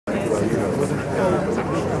Okay,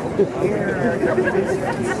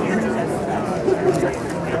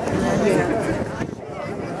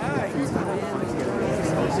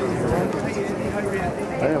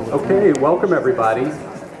 welcome everybody.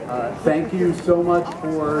 Thank you so much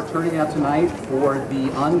for turning out tonight for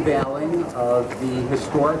the unveiling of the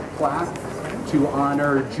historic plaque to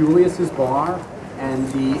honor Julius Bar and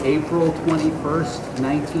the April 21st,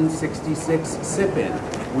 1966 sit-in,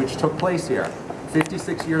 which took place here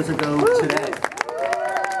 56 years ago today.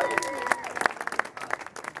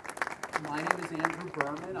 My name is Andrew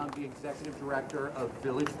Berman. I'm the Executive Director of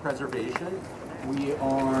Village Preservation. We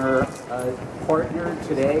are partnered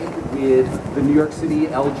today with the New York City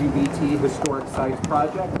LGBT Historic Sites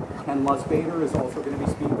Project. Ken Lusbader is also going to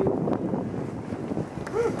be speaking.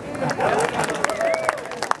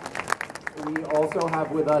 We also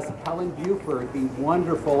have with us Helen Buford, the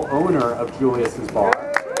wonderful owner of Julius Bar.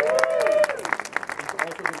 She's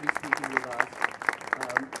also going to be speaking with us.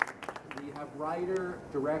 We have writer,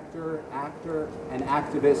 director, actor, and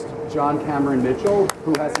activist John Cameron Mitchell,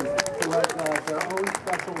 who has their own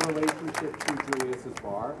special relationship to Julius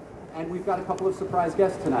Bar. And we've got a couple of surprise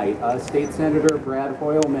guests tonight. State Senator Brad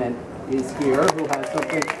Hoylman is here, who has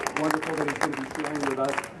something wonderful that he's going to be sharing with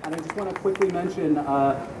us. And I just want to quickly mention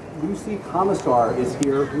Lucy Commissar is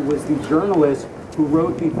here, who was the journalist who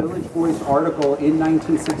wrote the Village Voice article in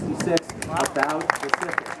 1966 about the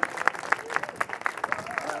sit-in.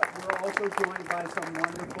 We're also joined by some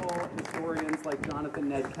wonderful historians like Jonathan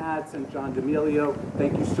Ned Katz and John D'Amelio.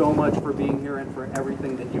 Thank you so much for being here and for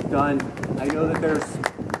everything that you've done. I know that there's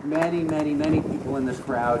many, many, many people in this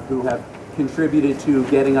crowd who have contributed to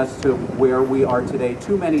getting us to where we are today.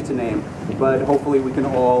 Too many to name, but hopefully we can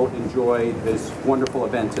all enjoy this wonderful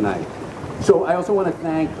event tonight. So I also want to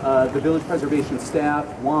thank the Village Preservation staff,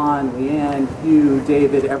 Juan, Leanne, Hugh,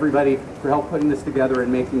 David, everybody for help putting this together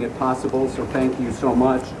and making it possible, so thank you so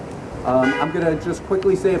much. I'm going to just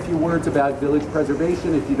quickly say a few words about Village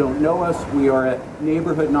Preservation. If you don't know us, we are a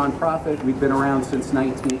neighborhood nonprofit. We've been around since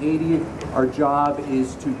 1980. Our job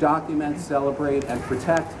is to document, celebrate, and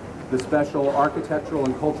protect the special architectural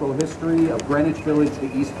and cultural history of Greenwich Village, the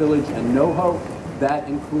East Village, and NoHo. That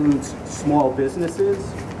includes small businesses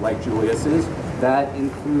like Julius's. That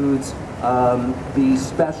includes the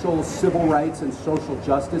special civil rights and social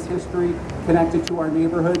justice history connected to our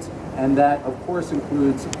neighborhoods. And that, of course,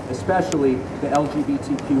 includes especially the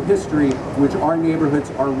LGBTQ history, which our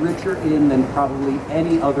neighborhoods are richer in than probably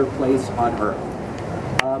any other place on earth.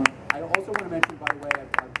 I also want to mention, by the way,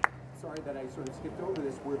 I'm sorry that I sort of skipped over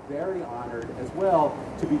this, we're very honored as well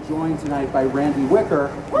to be joined tonight by Randy Wicker,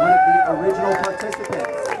 one of the original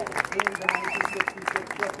participants in the 1966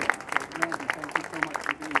 sit-in. So, Randy, thank you so much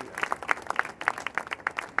for being here.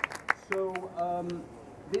 So,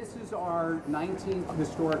 this is our 19th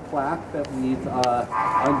historic plaque that we've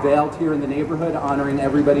unveiled here in the neighborhood, honoring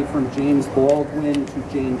everybody from James Baldwin to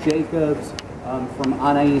Jane Jacobs, from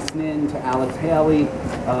Anais Nin to Alex Haley.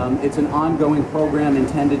 It's an ongoing program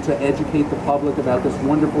intended to educate the public about this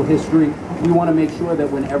wonderful history. We want to make sure that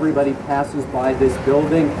when everybody passes by this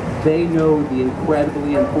building, they know the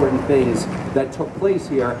incredibly important things that took place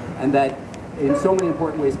here and that in so many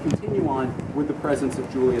important ways continue on with the presence of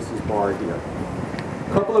Julius Bar here.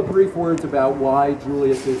 A couple of brief words about why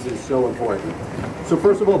Julius's is so important. So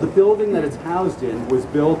first of all, the building that it's housed in was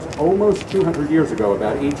built almost 200 years ago,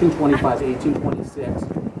 about 1825, 1826,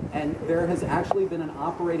 and there has actually been an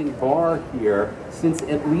operating bar here since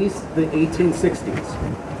at least the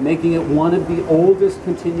 1860s, making it one of the oldest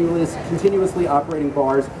continuously operating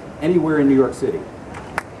bars anywhere in New York City.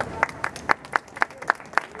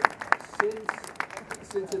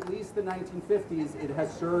 Since at least the 1950s, it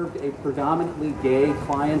has served a predominantly gay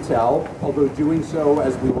clientele, although doing so,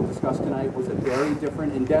 as we will discuss tonight, was a very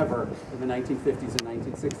different endeavor in the 1950s and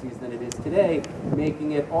 1960s than it is today,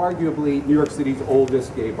 making it arguably New York City's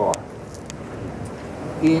oldest gay bar.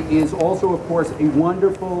 It is also, of course, a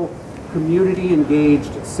wonderful,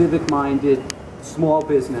 community-engaged, civic-minded small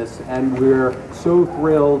business, and we're so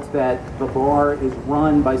thrilled that the bar is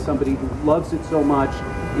run by somebody who loves it so much,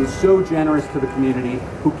 is so generous to the community,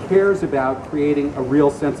 who cares about creating a real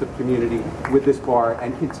sense of community with this bar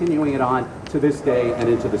and continuing it on to this day and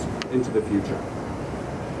into the future.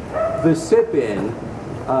 The sit-in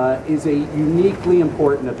is a uniquely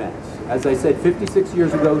important event. As I said, 56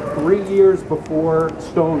 years ago, 3 years before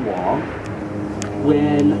Stonewall,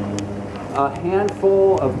 when a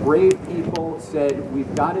handful of brave people said,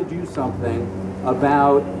 we've got to do something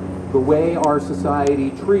about the way our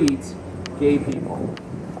society treats gay people.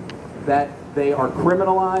 That they are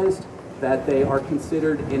criminalized, that they are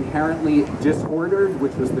considered inherently disordered,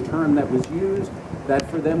 which was the term that was used, that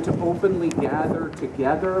for them to openly gather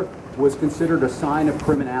together was considered a sign of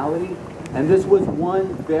criminality. And this was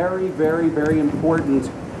one very, very, very important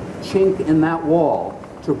chink in that wall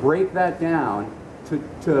to break that down,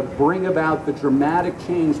 to bring about the dramatic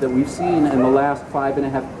change that we've seen in the last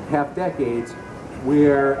 5.5 decades,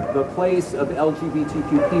 where the place of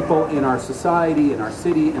LGBTQ people in our society, in our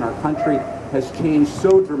city, in our country has changed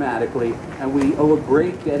so dramatically, and we owe a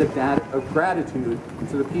great debt of gratitude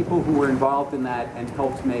to the people who were involved in that and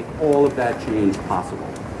helped make all of that change possible.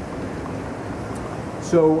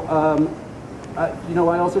 So, you know,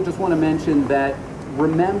 I also just want to mention that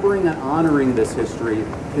remembering and honoring this history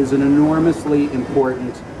is an enormously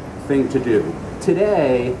important thing to do.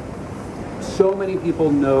 Today, so many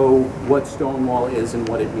people know what Stonewall is and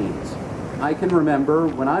what it means. I can remember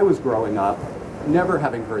when I was growing up, never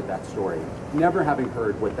having heard that story, never having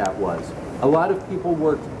heard what that was. A lot of people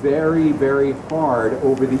worked very, very hard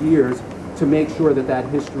over the years to make sure that that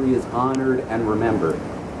history is honored and remembered.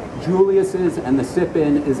 Julius's and the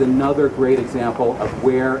Sip-In is another great example of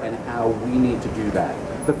where and how we need to do that.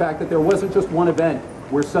 The fact that there wasn't just one event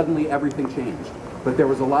where suddenly everything changed, but there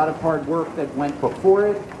was a lot of hard work that went before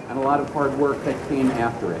it and a lot of hard work that came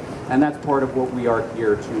after it. And that's part of what we are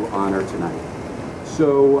here to honor tonight.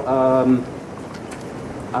 So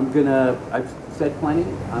I've said plenty.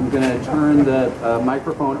 I'm gonna turn the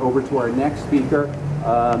microphone over to our next speaker,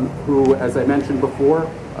 who, as I mentioned before,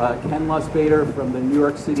 Ken Lusbader from the New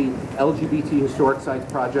York City LGBT Historic Sites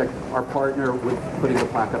Project, our partner with putting the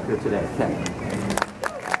plaque up here today. Ken.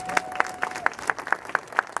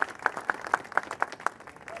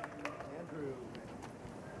 Andrew,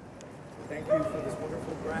 thank you for this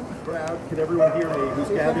wonderful crowd. Can everyone hear me? Who's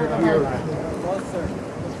gathered here?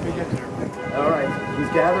 All right, who's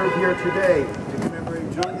gathered here today to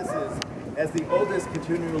commemorate Julius's as the oldest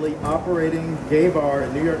continually operating gay bar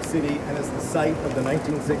in New York City and as the site of the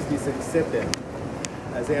 1966 Sip-In.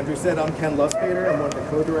 As Andrew said, I'm Ken Lusbader. I'm one of the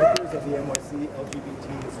co-directors of the NYC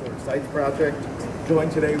LGBT Historic Sites Project,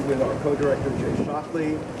 joined today with our co-director Jay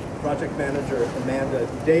Shockley, project manager Amanda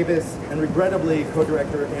Davis, and regrettably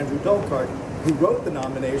co-director Andrew Dolkart, who wrote the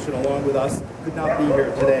nomination along with us, could not be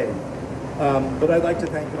here today. But I'd like to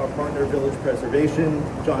thank our partner, Village Preservation,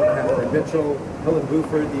 John Cameron Mitchell, Helen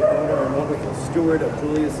Buford, the owner and wonderful steward of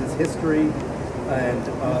Julius's history, and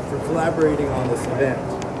for collaborating on this event.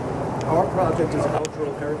 Our project is a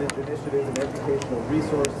cultural heritage initiative and educational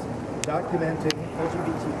resource documenting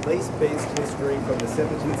LGBT place-based history from the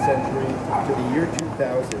 17th century to the year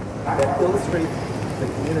 2000 that illustrates the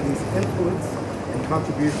community's influence and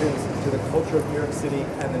contributions to the culture of New York City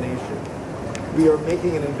and the nation. We are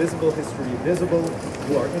making an invisible history visible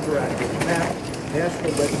through our interactive map,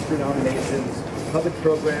 National Register nominations, public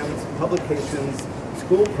programs, publications,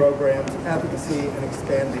 school programs, advocacy, and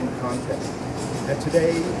expanding content. And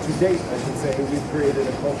today, to date, I should say, we've created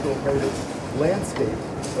a cultural heritage landscape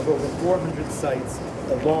of over 400 sites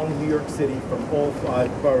along New York City from all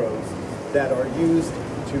 5 boroughs that are used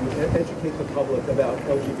to educate the public about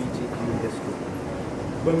LGBTQ history.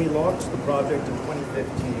 When we launched the project in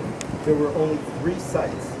 2015, there were only 3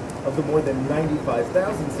 sites of the more than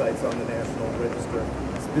 95,000 sites on the National Register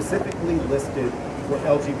specifically listed for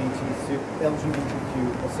LGBTQ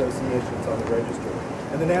associations on the register.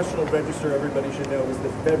 And the National Register, everybody should know, is the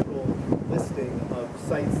federal listing of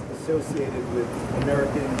sites associated with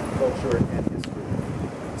American culture and history.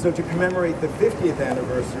 So to commemorate the 50th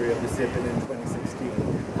anniversary of the Sip-In in 2016,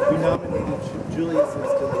 we nominated Julius's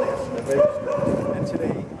to the National Register. And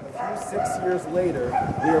today, 6 years later,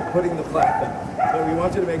 we are putting the plaque up. But we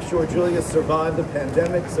wanted to make sure Julius survived the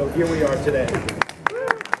pandemic, so here we are today.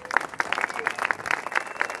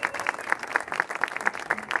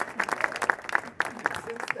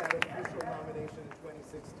 Since that official nomination in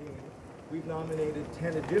 2016, we've nominated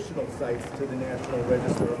 10 additional sites to the National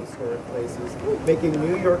Register of Historic Places, making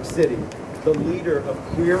New York City the leader of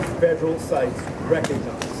queer federal sites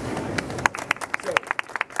recognized.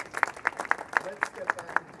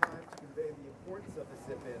 Of the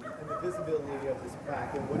Sip-In and the visibility of this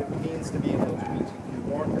plaque and what it means to be an LGBTQ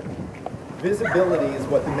marker. Visibility is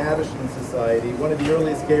what the Madison Society, one of the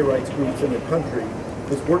earliest gay rights groups in the country,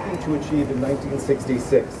 was working to achieve in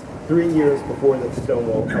 1966, 3 years before the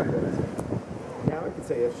Stonewall uprising. Now I could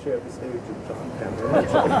say I've shared the stage with John Cameron.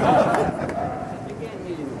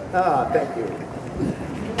 Thank you.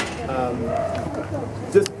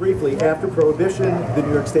 Just briefly, after Prohibition, the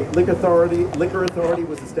New York State Liquor Authority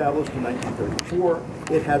was established in 1934.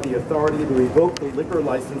 It had the authority to revoke the liquor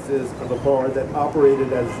licenses of a bar that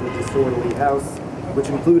operated as a disorderly house, which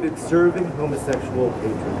included serving homosexual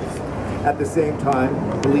patrons. At the same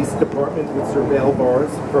time, police departments would surveil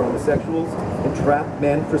bars for homosexuals, entrap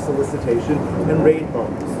men for solicitation, and raid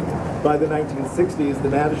bars. By the 1960s, the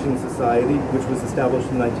Madison Society, which was established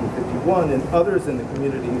in 1951, and others in the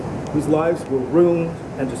community whose lives were ruined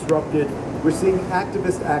and disrupted, were seeing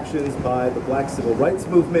activist actions by the Black Civil Rights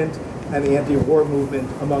Movement and the anti-war movement,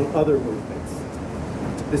 among other movements.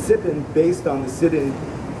 The sit-in, based on the sit-in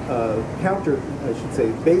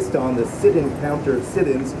based on the sit-in counter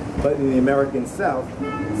sit-ins but in the American South,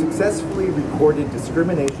 successfully recorded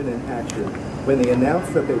discrimination in action when they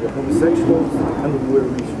announced that they were homosexuals and were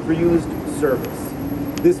refused service.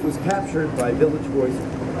 This was captured by Village Voice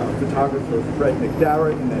photographer Fred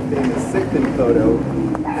McDowell in that famous sit-in photo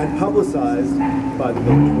and publicized by the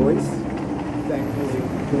Village Voice, thankfully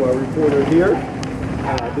to our reporter here,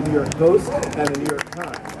 the New York Post, and the New York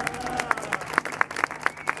Times.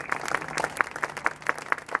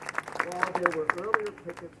 There were earlier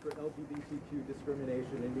pickets for LGBTQ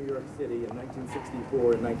discrimination in New York City in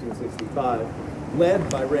 1964 and 1965, led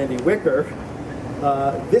by Randy Wicker.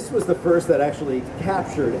 This was the first that actually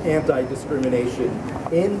captured anti-discrimination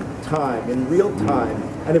in time, in real time,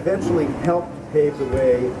 and eventually helped pave the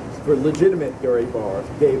way for legitimate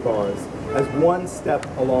gay bars as one step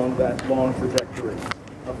along that long trajectory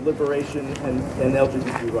of liberation and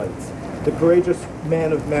LGBT rights. The courageous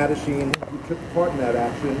men of Madison who took part in that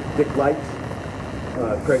action, Dick Light,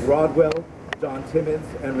 Craig Rodwell, John Timmons,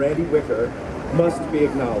 and Randy Wicker, must be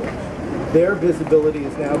acknowledged. Their visibility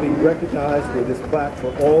is now being recognized with this plaque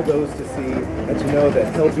for all those to see and to know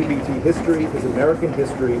that LGBT history is American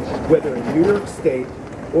history, whether in New York State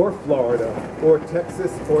or Florida or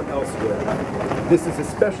Texas or elsewhere. This is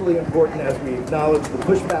especially important as we acknowledge the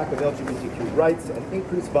pushback of LGBTQ rights and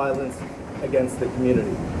increased violence against the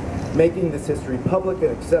community. Making this history public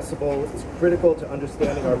and accessible is critical to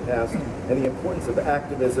understanding our past and the importance of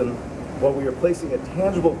activism. While we are placing a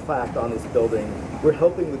tangible plaque on this building, we're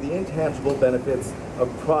helping with the intangible benefits of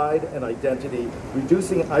pride and identity,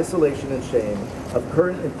 reducing isolation and shame of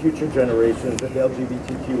current and future generations of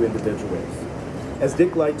LGBTQ individuals. As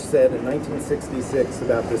Dick Light said in 1966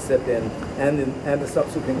 about the sit-in and the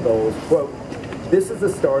subsequent goals, quote, "This is the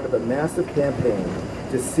start of a massive campaign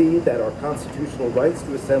to see that our constitutional rights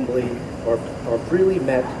to assembly are freely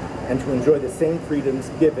met and to enjoy the same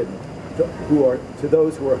freedoms given to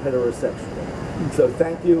those who are heterosexual." So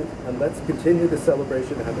thank you, and let's continue the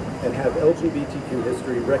celebration and have LGBTQ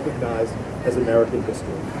history recognized as American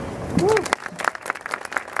history.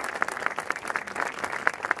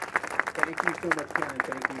 Thank you so much, Karen.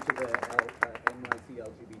 Thank you to the NYC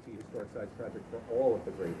LGBT Historic Sites Project for all of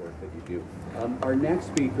the great work that you do. Our next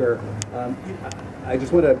speaker, I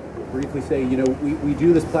just want to briefly say, you know, we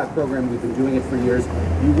do this plaque program. We've been doing it for years.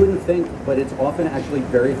 You wouldn't think, but it's often actually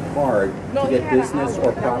very hard to get business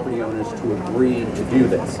or property owners to agree to do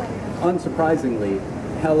this. Unsurprisingly,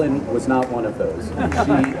 Helen was not one of those.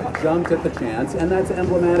 She jumped at the chance, and that's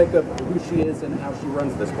emblematic of who she is and how she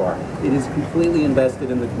runs this bar. It is completely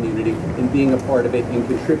invested in the community, in being a part of it, in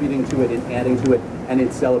contributing to it, in adding to it, and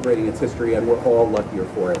in celebrating its history, and we're all luckier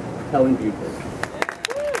for it. Helen Buford.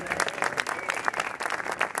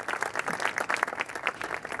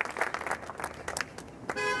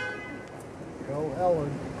 Go,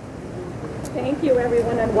 Helen. Thank you,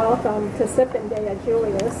 everyone, and welcome to Sip-In Day at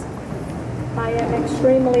Julius. I am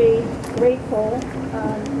extremely grateful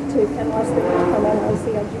to Ken Lustig from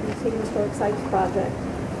NYC LGBT Historic Sites Project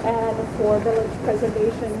and for Village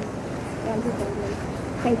Preservation and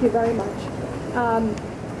thank you very much.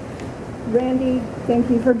 Randy, thank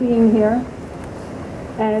you for being here.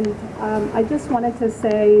 And I just wanted to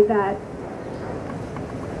say that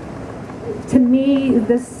to me,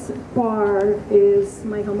 this bar is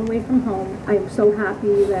my home away from home. I am so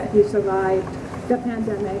happy that you survived the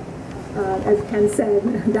pandemic. As Ken said,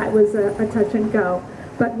 that was a touch and go.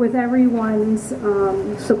 But with everyone's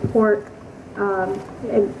support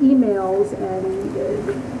and emails and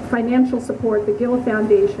financial support, the Gill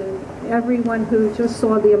Foundation, everyone who just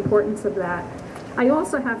saw the importance of that. I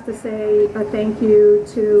also have to say a thank you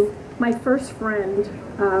to my first friend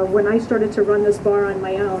when I started to run this bar on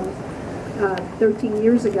my own 13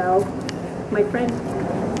 years ago, my friend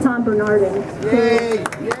Tom Bernardin. Yay!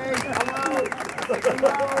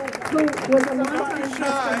 Who was a long-time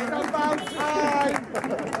customer.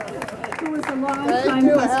 Who was a long-time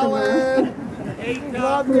customer.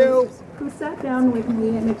 Love you. Who sat down with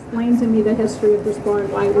me and explained to me the history of this bar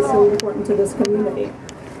and why it was so important to this community.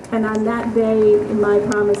 And on that day, my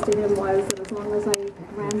promise to him was that as long as I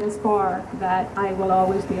ran this bar, that I will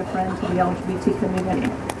always be a friend to the LGBT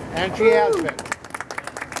community. And she has been.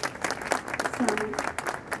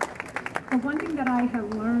 The one thing that I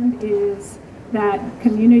have learned is that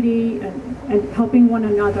community and helping one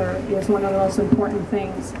another is one of the most important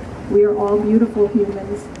things. We are all beautiful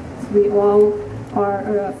humans. We all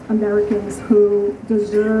are Americans who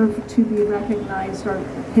deserve to be recognized. Our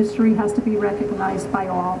history has to be recognized by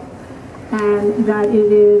all. And that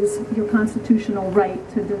it is your constitutional right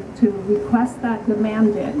to request that,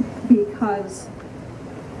 demand it, because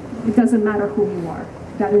it doesn't matter who you are.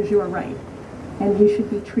 That is your right. And you should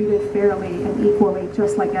be treated fairly and equally,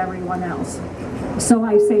 just like everyone else. So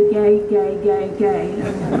I say gay, gay, gay, gay,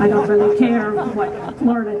 and I don't really care what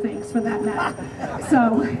Florida thinks for that matter.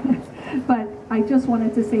 So, but I just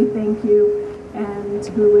wanted to say thank you, and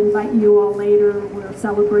to invite you all later. We're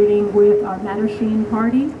celebrating with our Mattachine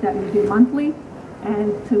party that we do monthly,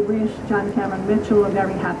 and to wish John Cameron Mitchell a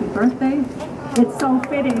very happy birthday. It's so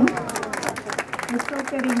fitting. It's so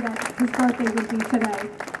fitting that his birthday would be today.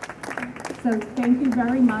 So thank you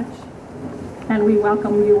very much, and we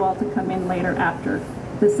welcome you all to come in later after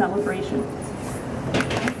the celebration.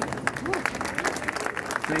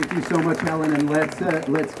 Thank you so much, Helen, and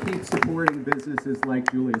let's keep supporting businesses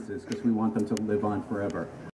like Julius's, because we want them to live on forever.